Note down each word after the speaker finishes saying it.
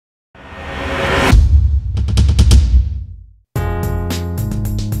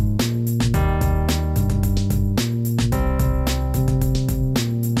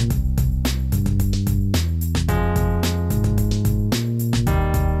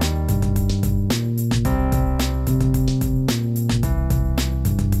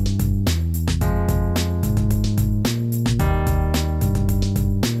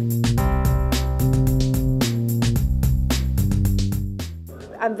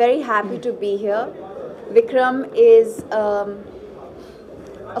very happy to be here. Vikram is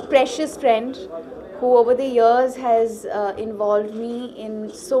a precious friend who over the years has involved me in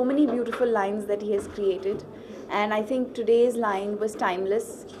so many beautiful lines that he has created. And I think today's line was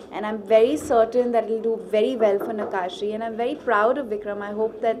timeless, and I'm very certain that it'll do very well for Nakashi, and I'm very proud of Vikram. I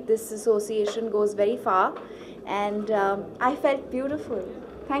hope that this association goes very far, and I felt beautiful.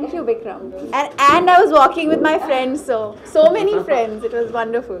 Thank you, Vikram. And I was walking with my friends, so many friends. It was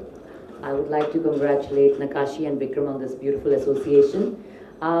wonderful. I would like to congratulate Nakashi and Vikram on this beautiful association.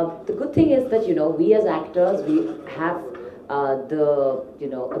 The good thing is that, we as actors, we have the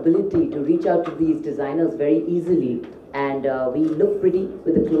ability to reach out to these designers very easily, and we look pretty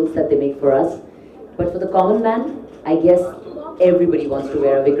with the clothes that they make for us. But for the common man, I guess everybody wants to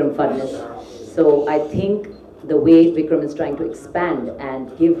wear a Vikram Phadnis. So I think the way Vikram is trying to expand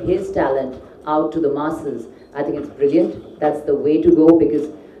and give his talent out to the masses, I think it's brilliant. That's the way to go, because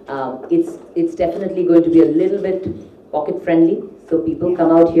it's definitely going to be a little bit pocket friendly. So people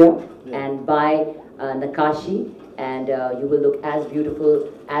come out here and buy Nakashi, and you will look as beautiful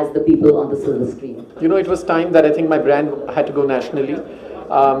as the people on the silver screen. It was time that I think my brand had to go nationally.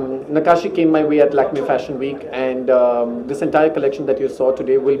 Nakashi came my way at Lakme Fashion Week, and this entire collection that you saw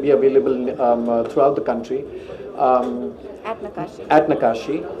today will be available throughout the country. At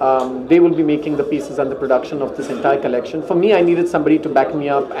Nakashi. They will be making the pieces and the production of this entire collection. For me, I needed somebody to back me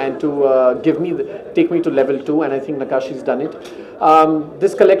up and to take me to level 2, and I think Nakashi's done it.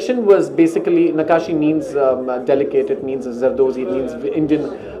 This collection was basically, Nakashi means delicate, it means Zardozi, it means Indian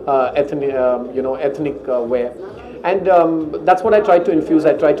ethnic wear. And that's what I tried to infuse.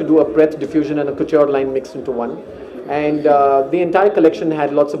 I tried to do a breadth diffusion and a couture line mixed into one. And the entire collection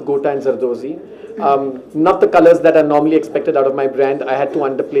had lots of Gota and Zardozi. Not the colors that are normally expected out of my brand. I had to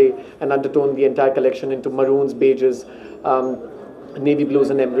underplay and undertone the entire collection into maroons, beiges, navy blues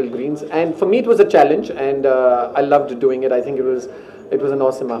and emerald greens. And for me it was a challenge, and I loved doing it. I think it was an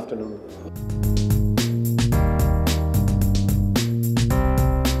awesome afternoon.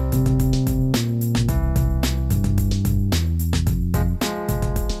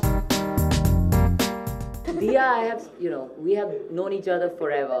 We have known each other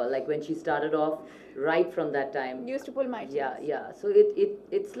forever. Like when she started off, right from that time. Used to pull my teeth. Yeah. So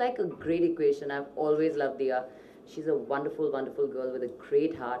it's like a great equation. I've always loved Diya. She's a wonderful, wonderful girl with a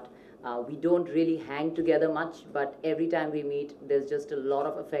great heart. We don't really hang together much, but every time we meet, there's just a lot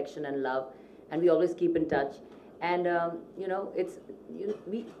of affection and love, and we always keep in touch. And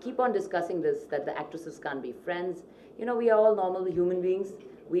we keep on discussing this, that the actresses can't be friends. We are all normal human beings.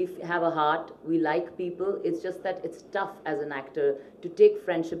 We have a heart, we like people. It's just that it's tough as an actor to take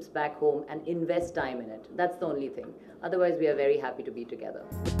friendships back home and invest time in it. That's the only thing. Otherwise, we are very happy to be together.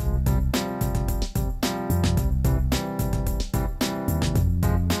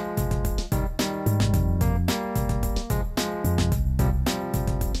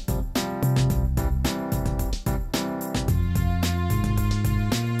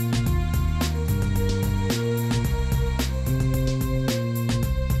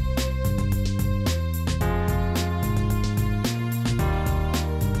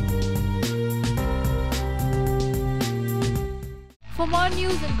 For more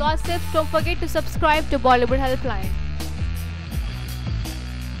news and gossips, don't forget to subscribe to Bollywood Helpline.